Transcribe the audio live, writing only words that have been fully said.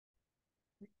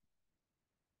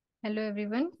Hello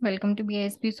everyone, welcome to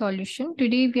BISP Solution.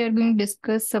 Today we are going to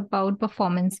discuss about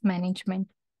performance management.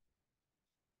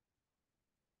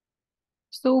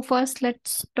 So first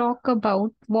let's talk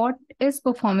about what is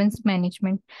performance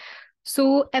management.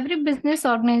 So every business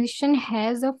organization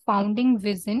has a founding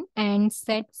vision and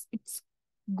sets its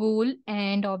goal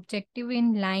and objective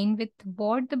in line with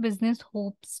what the business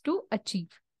hopes to achieve.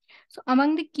 So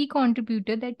among the key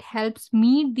contributor that helps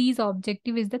meet these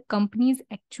objectives is the company's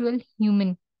actual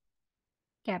human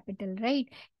capital, right?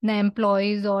 The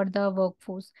employees or the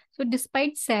workforce. So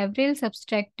despite several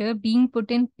substructure being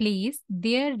put in place,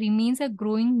 there remains a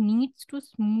growing needs to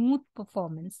smooth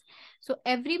performance. So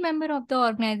every member of the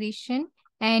organization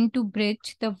and to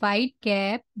bridge the wide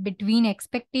gap between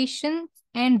expectations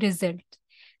and results.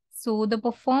 So the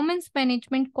performance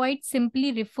management quite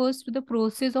simply refers to the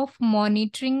process of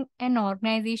monitoring an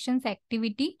organization's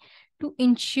activity to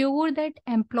ensure that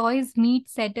employees meet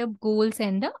set up goals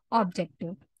and the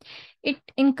objective. It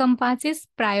encompasses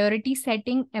priority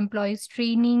setting, employees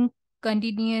training,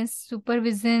 continuous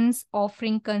supervisions,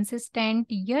 offering consistent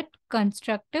yet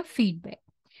constructive feedback.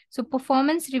 So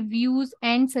performance reviews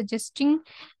and suggesting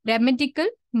remedial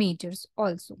measures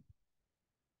also.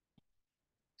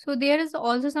 So there is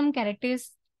also some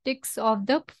characteristics of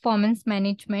the performance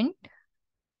management.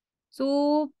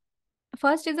 So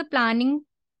first is the planning,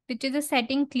 which is a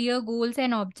setting clear goals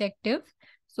and objectives.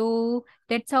 So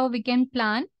that's how we can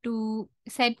plan to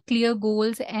set clear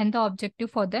goals and the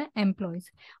objective for the employees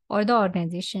or the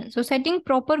organization. So setting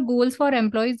proper goals for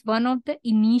employees, one of the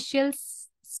initial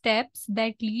steps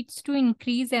that leads to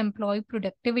increase employee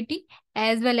productivity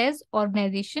as well as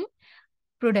organization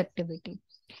productivity.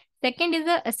 Second is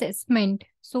the assessment.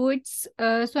 So it's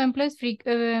so employees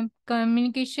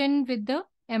communication with the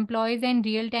employees and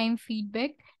real-time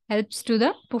feedback helps to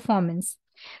the performance.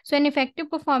 So an effective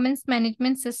performance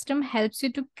management system helps you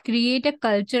to create a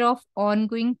culture of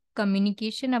ongoing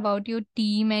communication about your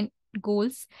team and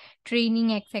goals,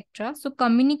 training, etc. So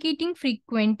communicating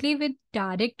frequently with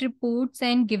direct reports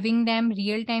and giving them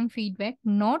real-time feedback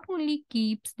not only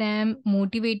keeps them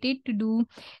motivated to do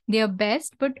their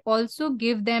best, but also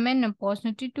give them an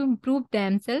opportunity to improve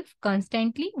themselves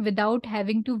constantly without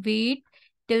having to wait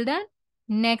till the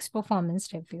next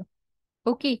performance review.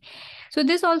 Okay, so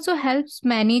this also helps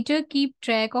manager keep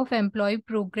track of employee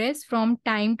progress from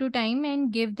time to time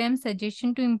and give them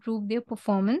suggestion to improve their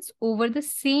performance over the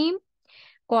same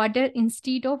quarter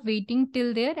instead of waiting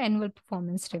till their annual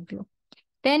performance review.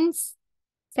 Then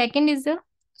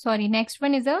next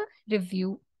one is a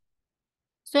review.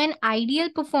 So an ideal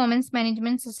performance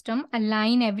management system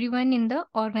align everyone in the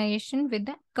organization with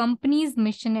the company's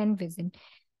mission and vision.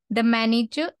 The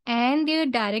manager and their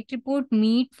direct report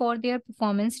meet for their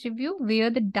performance review, where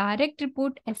the direct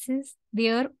report assess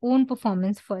their own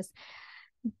performance first.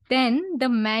 Then the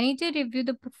manager review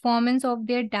the performance of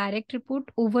their direct report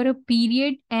over a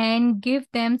period and give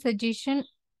them suggestion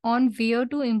on where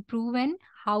to improve and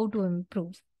how to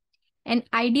improve. An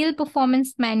ideal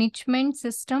performance management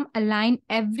system align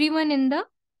everyone in the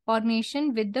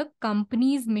organization with the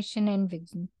company's mission and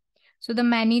vision. So the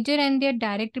manager and their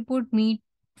direct report meet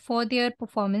for their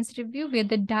performance review, where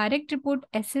the direct report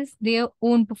assess their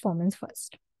own performance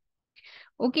first.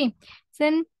 Okay,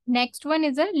 then next one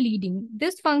is a leading.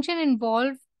 This function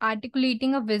involves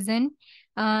articulating a vision,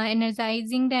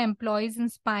 energizing the employees,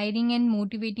 inspiring and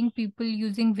motivating people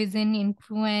using vision,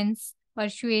 influence,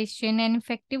 persuasion, and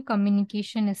effective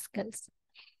communication skills.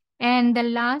 And the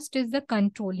last is the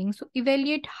controlling. So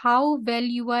evaluate how well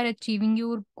you are achieving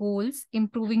your goals,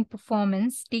 improving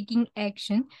performance, taking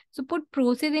action. So put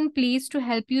process in place to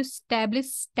help you establish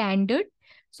standard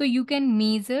so you can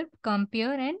measure,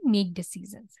 compare, and make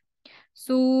decisions.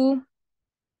 So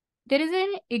there is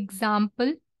an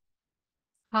example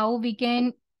how we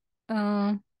can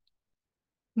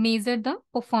measure the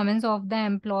performance of the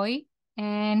employee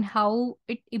and how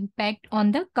it impact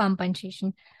on the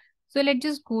compensation. So let's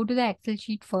just go to the Excel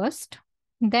sheet first,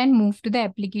 then move to the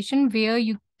application where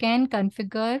you can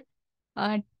configure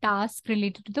a task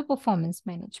related to the performance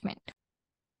management.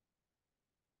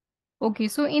 Okay,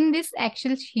 so in this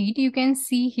Excel sheet, you can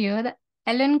see here that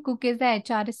Alan Cook is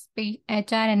the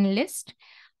HR analyst.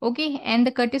 Okay, and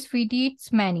the Curtis Feety,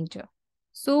 it's manager.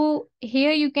 So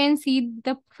here you can see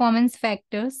the performance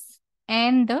factors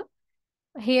and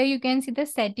here you can see the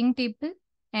setting table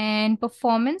and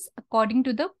performance according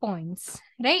to the points,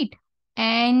 right?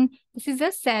 And this is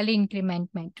a salary increment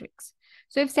matrix.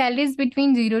 So if salary is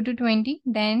between 0 to 20,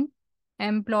 then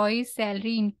employee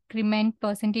salary increment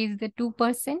percentage is the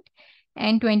 2%,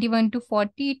 and 21 to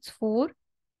 40, it's 4,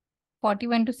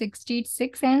 41 to 60, it's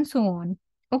 6, and so on.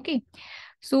 Okay,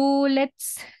 so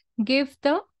let's give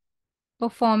the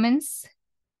performance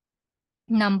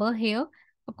number here.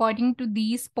 According to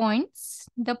these points,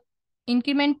 the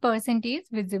increment percentage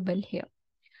visible here.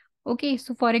 Okay,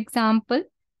 so for example,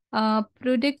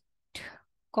 product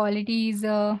quality is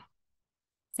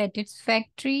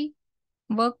satisfactory,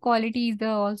 work quality is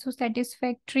also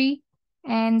satisfactory,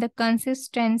 and the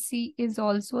consistency is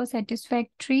also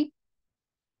satisfactory,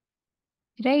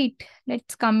 right?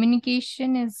 Let's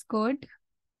communication is good,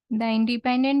 the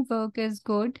independent work is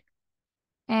good,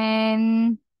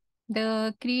 and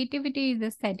the creativity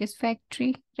is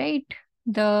satisfactory, right?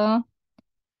 The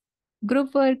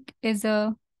group work is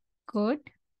good,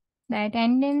 the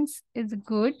attendance is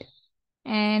good,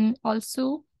 and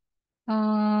also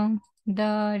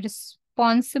the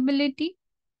responsibility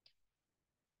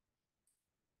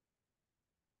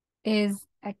is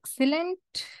excellent,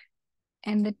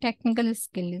 and the technical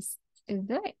skill is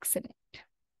the excellent.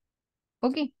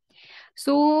 Okay,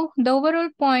 so the overall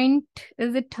point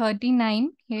is at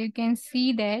 39. Here you can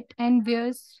see that, and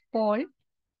where's fall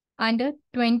under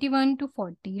 21 to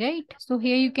 40, right? So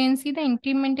here you can see the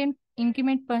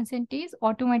increment percentage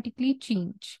automatically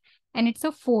change, and it's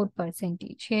a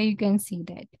 4%. Here you can see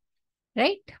that,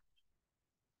 right?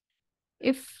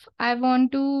 If I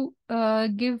want to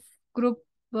give group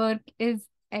work is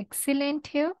excellent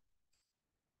here,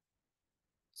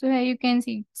 so here you can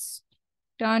see it's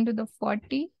turned to the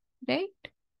 40, right?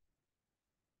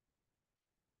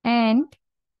 And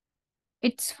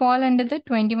it's fall under the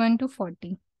 21 to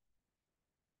 40.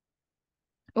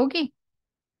 Okay,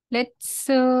 let's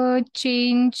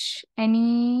change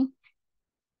any,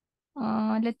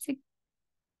 let's say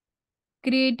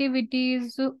creativity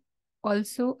is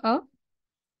also a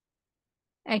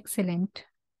excellent,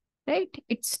 right?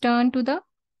 It's turned to the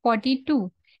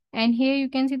 42. And here you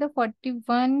can see the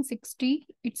 41, 60,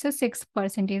 it's a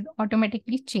 6%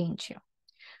 automatically change here.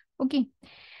 Okay,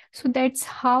 so that's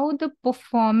how the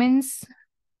performance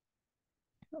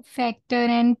factor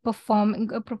and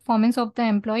performance of the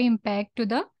employee impact to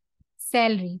the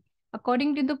salary.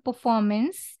 According to the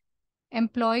performance,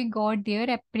 employee got their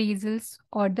appraisals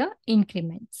or the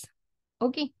increments.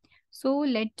 Okay, so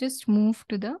let's just move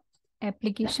to the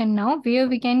application now, where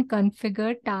we can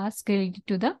configure tasks related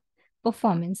to the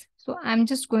performance. So I'm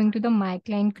just going to the My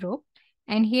Client group,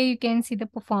 and here you can see the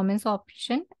performance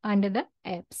option under the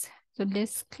apps. So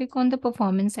let's click on the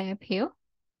performance app here.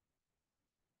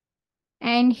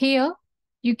 And here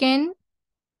you can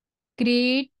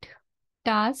create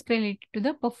tasks related to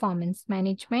the performance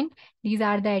management. These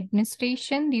are the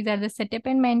administration, these are the setup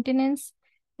and maintenance,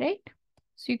 right?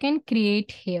 So you can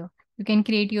create here. You can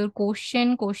create your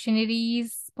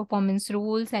questionnaires, performance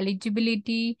roles,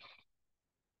 eligibility,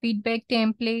 feedback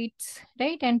templates,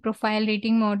 right? And profile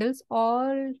rating models.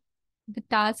 All the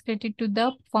tasks related to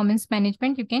the performance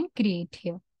management you can create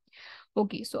here.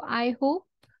 Okay, so I hope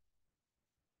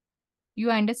you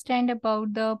understand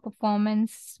about the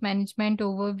performance management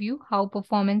overview, how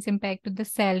performance impact to the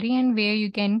salary, and where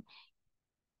you can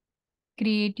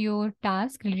create your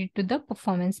task related to the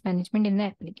performance management in the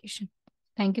application.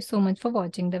 Thank you so much for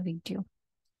watching the video.